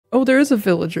Oh, there is a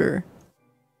villager.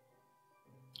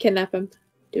 Kidnap him.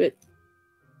 Do it.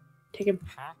 Take him.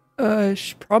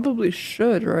 Probably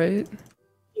should, right?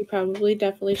 You probably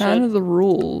definitely should. Kind of the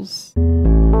rules.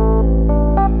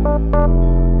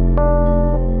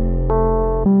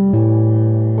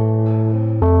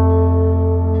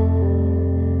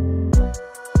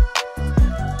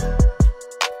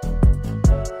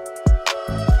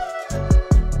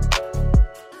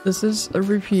 This is a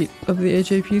repeat of the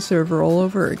HAP server all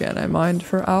over again. I mined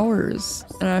for hours,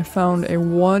 and I found a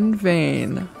 1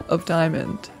 vein of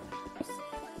diamond.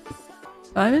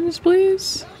 Diamonds,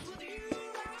 please?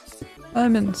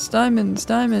 Diamonds, diamonds,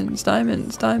 diamonds,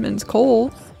 diamonds, diamonds,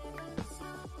 coal.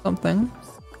 Something.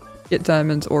 Get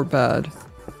diamonds or bad.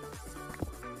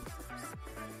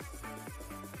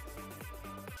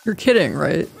 You're kidding,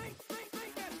 right?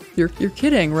 You're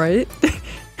kidding, right?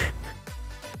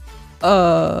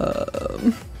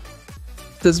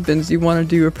 Does Binsy want to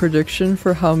do a prediction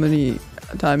for how many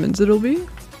diamonds it'll be?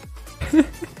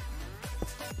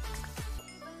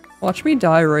 Watch me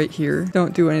die right here.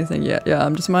 Don't do anything yet. Yeah,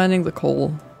 I'm just mining the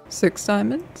coal. 6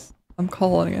 diamonds? I'm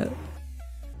calling it.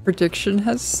 Prediction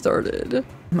has started.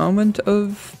 Moment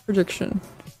of prediction.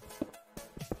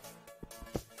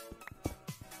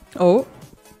 Oh.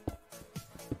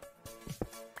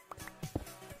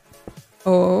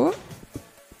 Oh.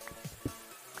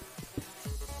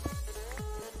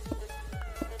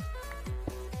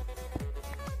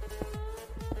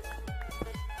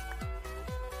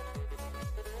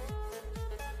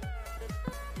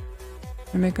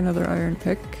 I make another iron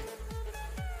pick.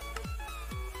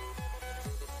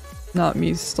 Not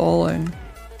me stalling.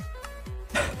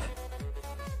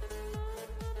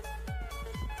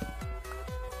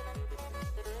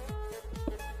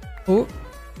 Oh.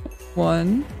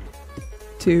 1,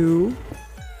 2,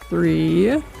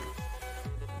 3,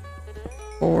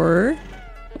 4,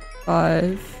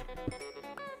 5,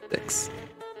 6.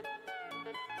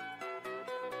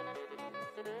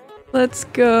 Let's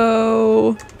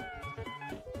go.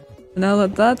 Now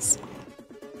that that's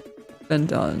been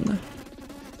done,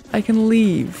 I can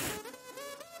leave.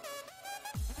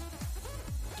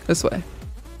 This way.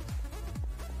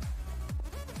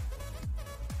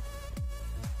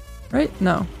 Right?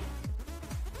 No.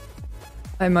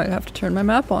 I might have to turn my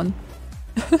map on.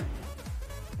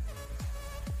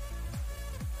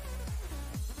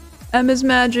 M is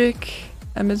magic.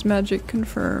 M is magic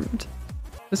confirmed.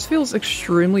 This feels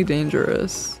extremely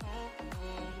dangerous.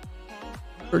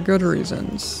 For good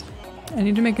reasons. I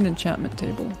need to make an enchantment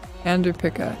table. And a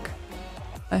pickaxe.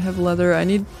 I have leather. I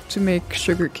need to make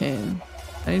sugarcane.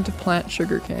 I need to plant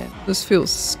sugarcane. This feels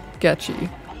sketchy.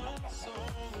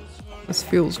 This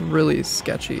feels really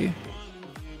sketchy.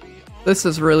 This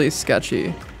is really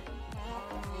sketchy.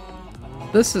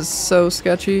 This is so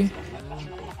sketchy.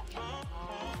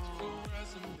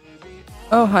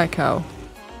 Oh, hi cow.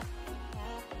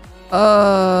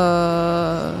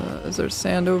 Is there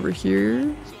sand over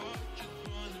here?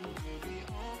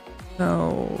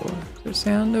 No. Is there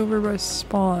sand over by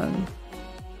spawn?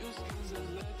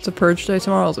 It's a purge day.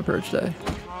 Tomorrow's a purge day.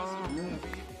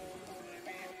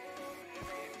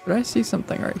 Did I see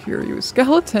something right here? Are you a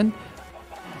skeleton?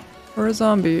 Or a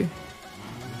zombie?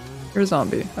 You're a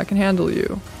zombie. I can handle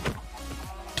you.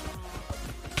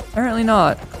 Apparently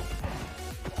not.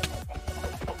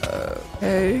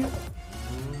 Okay.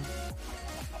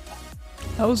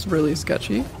 That was really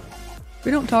sketchy.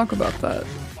 We don't talk about that.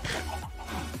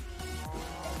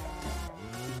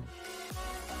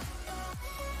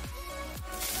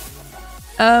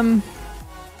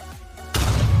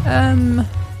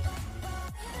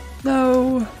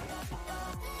 No.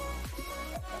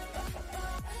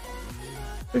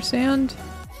 There's sand?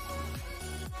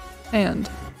 Sand.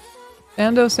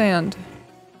 Sando sand.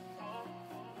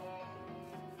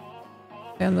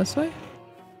 Sand this way?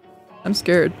 I'm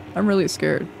scared. I'm really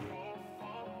scared.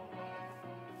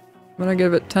 I'm gonna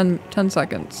give it 10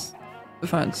 seconds to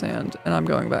find sand, and I'm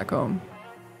going back home.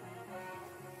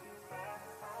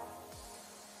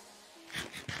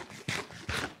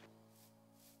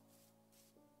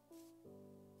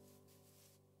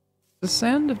 This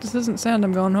sand? If this isn't sand,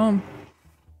 I'm going home.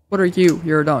 What are you?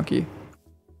 You're a donkey.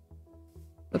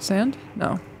 That sand?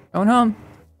 No. Going home.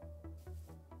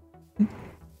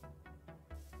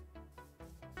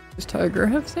 Does Tiger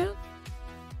have sand?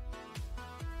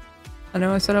 I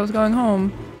know I said I was going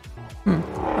home.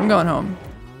 I'm going home.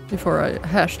 Before I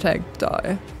hashtag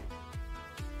die.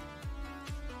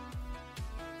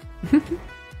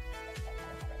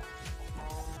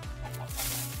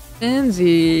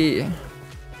 Binsy.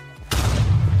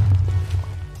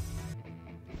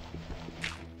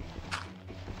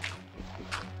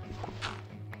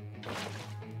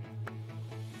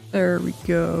 There we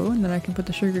go. And then I can put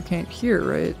the sugarcane here,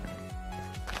 right?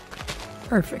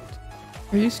 Perfect.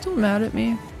 Are you still mad at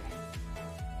me?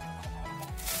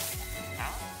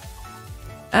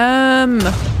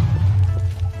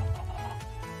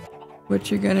 What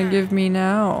you gonna give me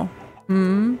now?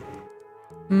 Hmm?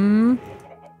 Hmm?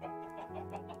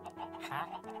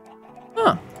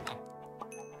 Huh.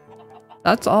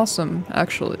 That's awesome,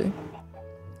 actually.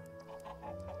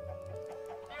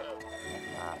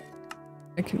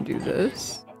 I can do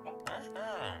this.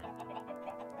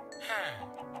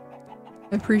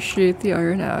 I appreciate the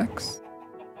iron axe.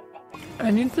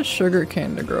 I need the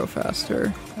sugarcane to grow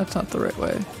faster. That's not the right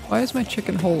way. Why is my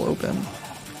chicken hole open?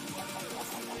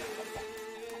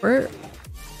 Where?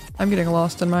 I'm getting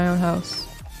lost in my own house.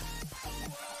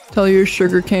 Tell your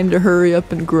sugarcane to hurry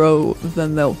up and grow,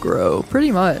 then they'll grow.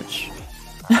 Pretty much.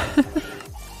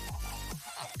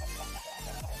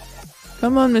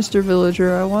 Come on, Mr.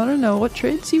 Villager, I want to know what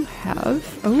trades you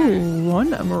have. Oh,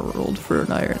 1 emerald for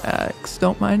an iron axe.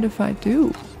 Don't mind if I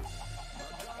do.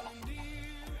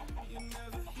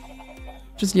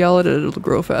 Just yell at it, it'll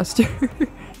grow faster.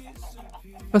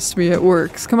 Trust me, it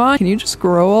works. Come on, can you just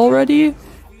grow already?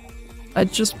 I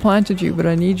just planted you, but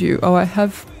I need you. Oh, I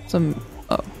have some...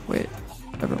 Oh, wait.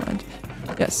 Never mind.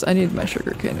 Yes, I need my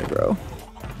sugarcane to grow.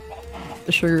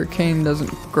 The sugarcane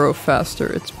doesn't grow faster,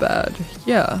 it's bad.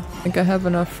 Yeah, I think I have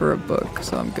enough for a book,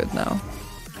 so I'm good now.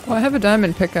 Oh, I have a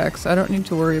diamond pickaxe. I don't need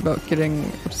to worry about getting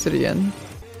obsidian.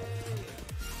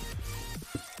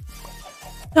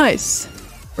 Nice!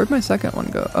 Where'd my second one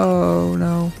go? Oh,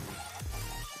 no.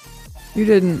 You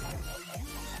didn't.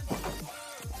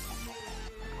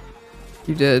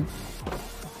 You did.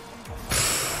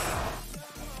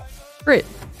 Great.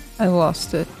 I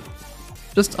lost it.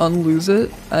 Just unlose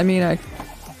it? I mean,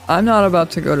 I'm not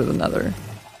about to go to the nether.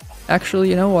 Actually,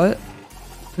 you know what?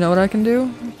 You know what I can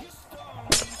do?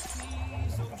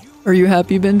 Are you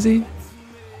happy, Benzie?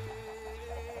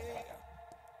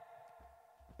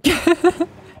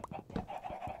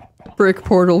 Brick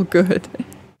portal, good.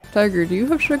 Tiger, do you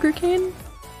have sugarcane?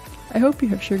 I hope you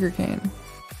have sugarcane.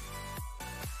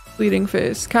 Bleeding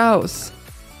face. Cows.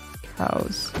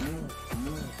 Cows.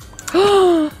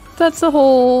 That's a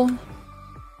hole.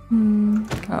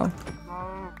 Cow.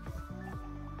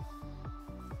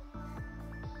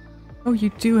 Oh, you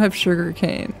do have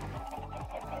sugarcane.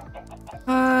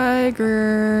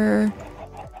 Tiger.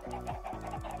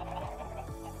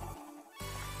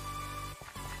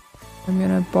 I'm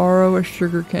gonna borrow a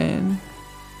sugarcane.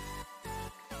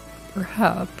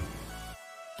 Perhaps.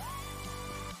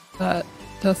 That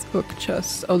death book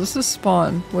chest. Oh, this is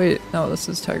spawn. Wait, no, this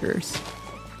is tigers.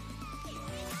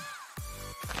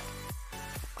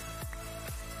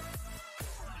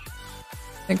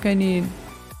 I think I need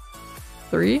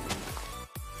 3?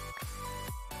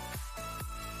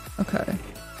 Okay.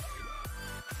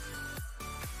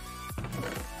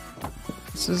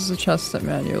 This is the chest that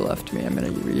Manu left me. I'm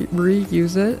gonna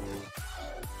reuse it.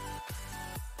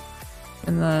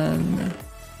 And then...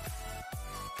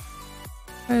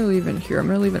 I leave in here. I'm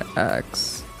gonna leave an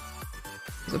axe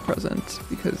as a present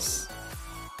because...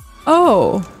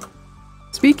 Oh!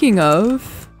 Speaking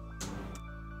of...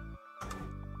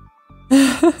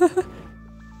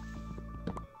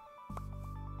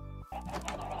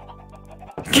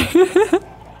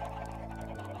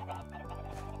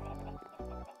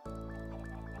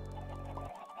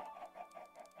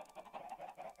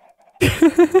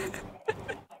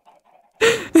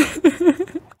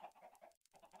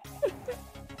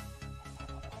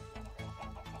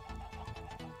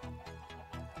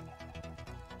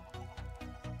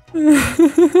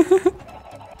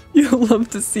 You'll love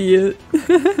to see it.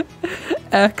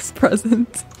 Axe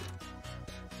present.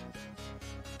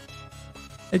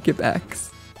 I give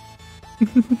axe.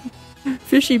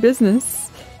 Fishy business.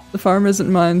 The farm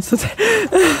isn't mine, so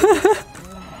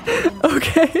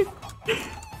okay.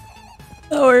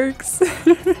 That works.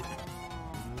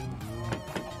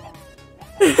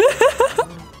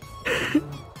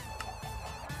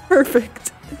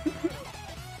 Perfect.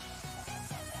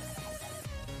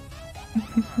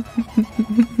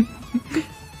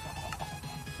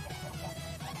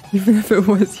 Even if it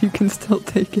was, you can still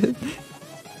take it.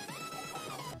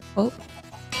 Well,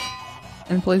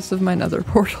 in place of my nether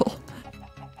portal.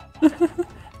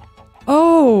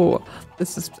 Oh!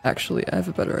 This is actually, I have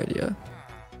a better idea.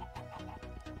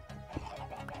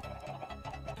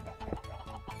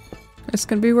 It's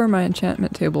gonna be where my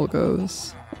enchantment table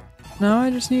goes. Now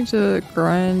I just need to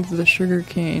grind the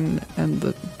sugarcane and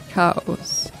the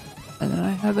cows. And then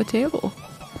I have a table.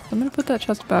 I'm gonna put that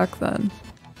chest back then.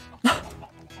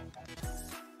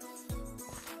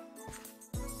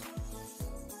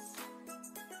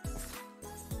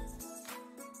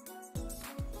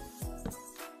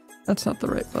 That's not the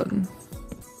right button.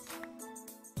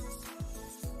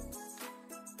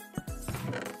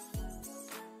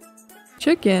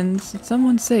 Chickens? Did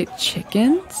someone say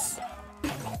chickens?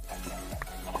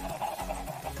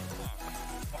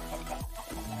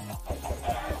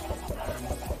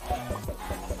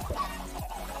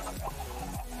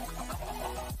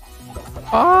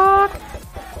 Fuck!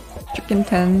 Chicken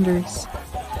tenders.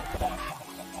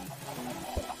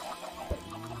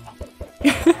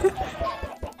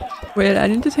 Wait, I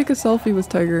need to take a selfie with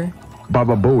Tiger.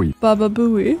 Baba Booey. Baba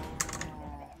Booey.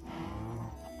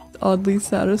 Oddly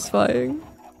satisfying.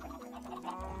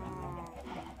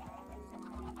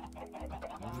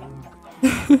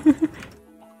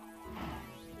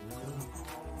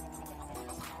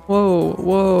 Whoa,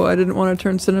 whoa, I didn't want to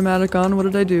turn cinematic on. What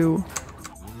did I do?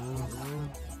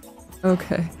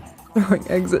 Okay. Throwing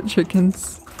eggs at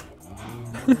chickens.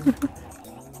 Did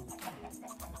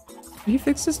he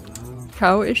fix his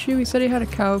cow issue? He said he had a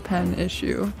cow pen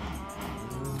issue.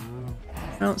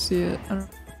 I don't see it. I don't...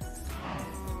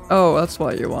 Oh, that's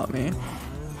why you want me.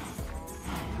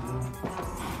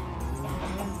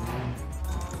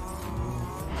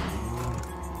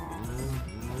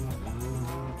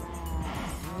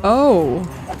 Oh!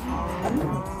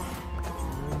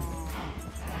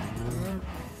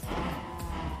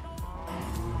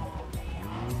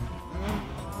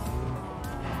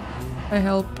 I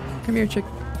help. Come here,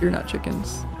 you're not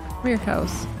chickens. Come here,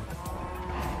 cows.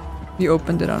 You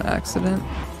opened it on accident.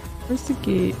 Where's the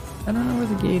gate? I don't know where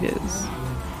the gate is.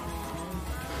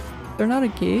 They're not a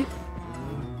gate?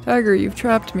 Tiger, you've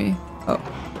trapped me. Oh.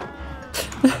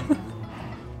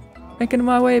 Making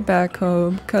my way back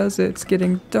home, cause it's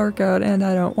getting dark out and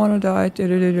I don't want to die.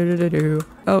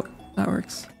 Oh, that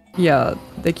works. Yeah,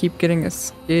 they keep getting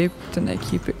escaped and they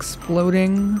keep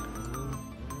exploding.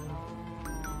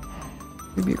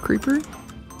 Maybe a creeper?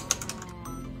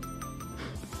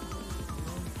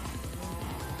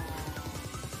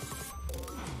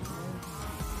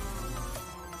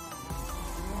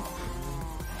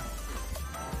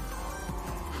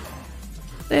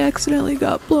 They accidentally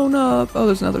got blown up. Oh,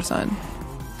 there's another sign.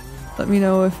 Let me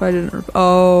know if I didn't.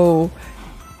 Oh,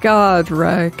 God,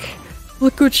 Rec.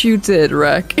 Look what you did,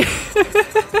 Rec.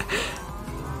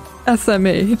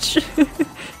 SMH.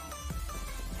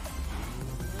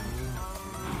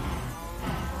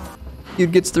 He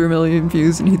gets through a million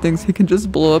views and he thinks he can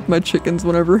just blow up my chickens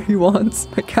whenever he wants,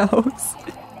 my cows.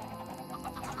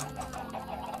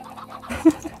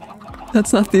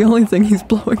 That's not the only thing he's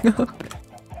blowing up.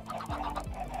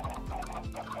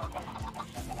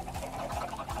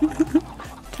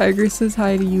 Tiger says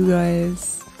hi to you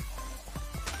guys.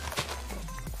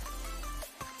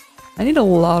 I need a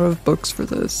lot of books for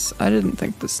this. I didn't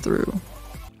think this through.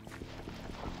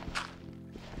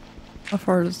 How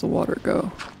far does the water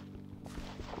go?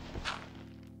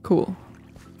 Cool.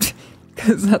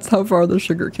 Because that's how far the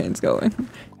sugarcane's going.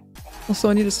 Also,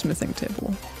 I need a smithing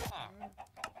table.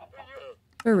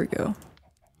 There we go.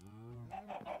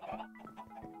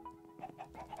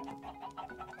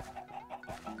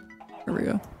 There we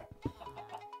go.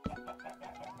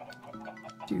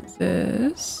 Do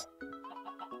this.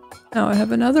 Now I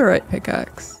have another right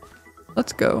pickaxe.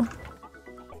 Let's go.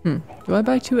 Do I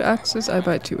buy 2 axes? I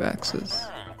buy 2 axes.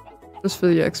 Just for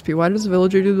the XP. Why does the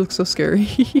villager dude look so scary?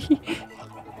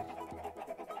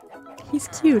 He's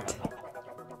cute.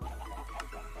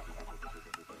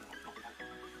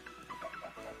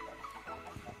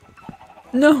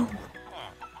 No!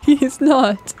 He is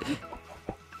not!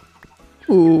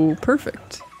 Ooh,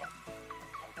 perfect.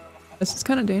 This is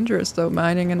kind of dangerous though,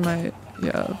 mining in my,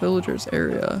 villagers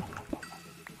area.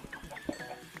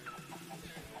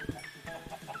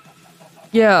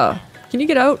 Yeah, can you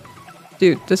get out?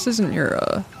 Dude, this isn't your,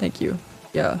 thank you.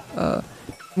 Yeah,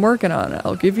 I'm working on it.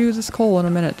 I'll give you this coal in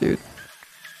a minute, dude.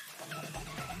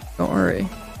 Don't worry.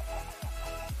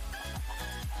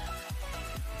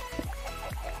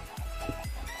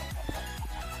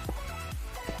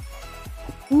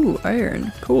 Ooh,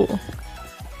 iron. Cool.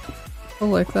 I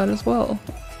like that as well.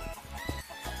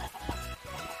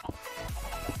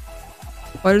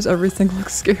 Why does everything look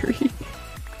scary? I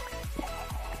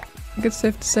think it's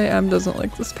safe to say Em doesn't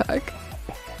like this pack.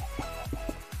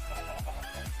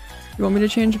 You want me to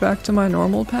change back to my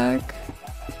normal pack?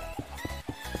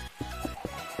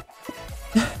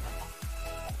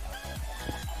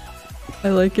 I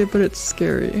like it, but it's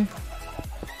scary.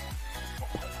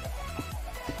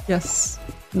 Yes,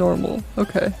 normal.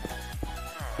 Okay.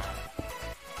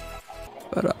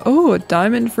 But oh, a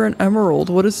diamond for an emerald.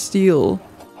 What a steal.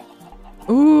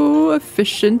 Ooh,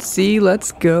 efficiency.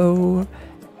 Let's go.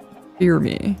 Fear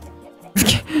me.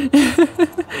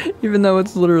 Even though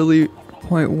it's literally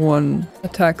 0.1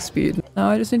 attack speed. Now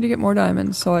I just need to get more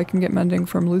diamonds so I can get mending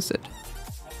from Lucid.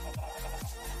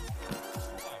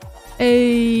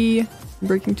 A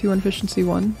breaking 2, efficiency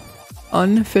 1.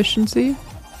 Unefficiency?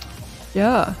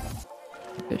 Yeah.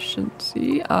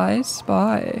 Efficiency, I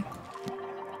spy.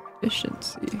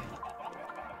 Efficiency.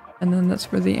 And then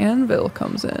that's where the anvil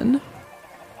comes in.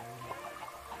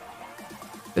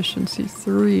 Efficiency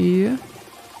 3.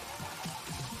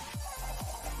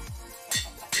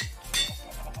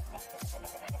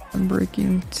 I'm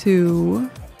breaking 2.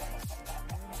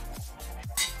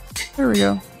 There we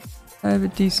go. I have a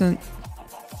decent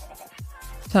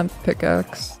temp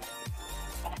pickaxe.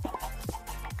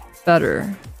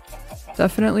 Better.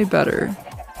 Definitely better.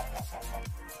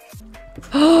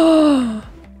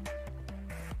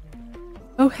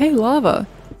 Oh, hey, lava.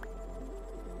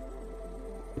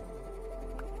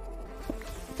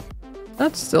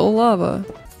 That's still lava.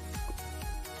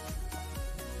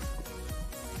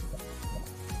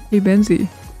 Hey, Benzie.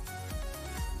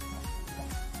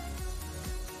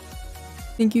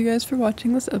 Thank you guys for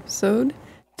watching this episode.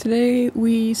 Today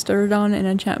we started on an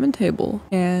enchantment table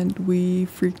and we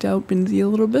freaked out Benzie a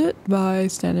little bit by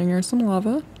standing near some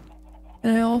lava.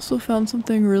 And I also found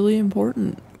something really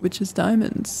important, which is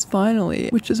diamonds, finally,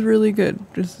 which is really good.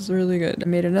 This is really good. I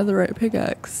made another right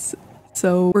pickaxe,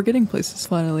 so we're getting places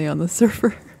finally on the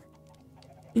server.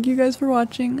 Thank you guys for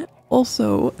watching.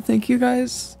 Also, thank you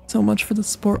guys so much for the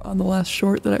support on the last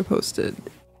short that I posted.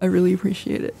 I really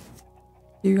appreciate it.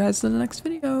 See you guys in the next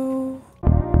video.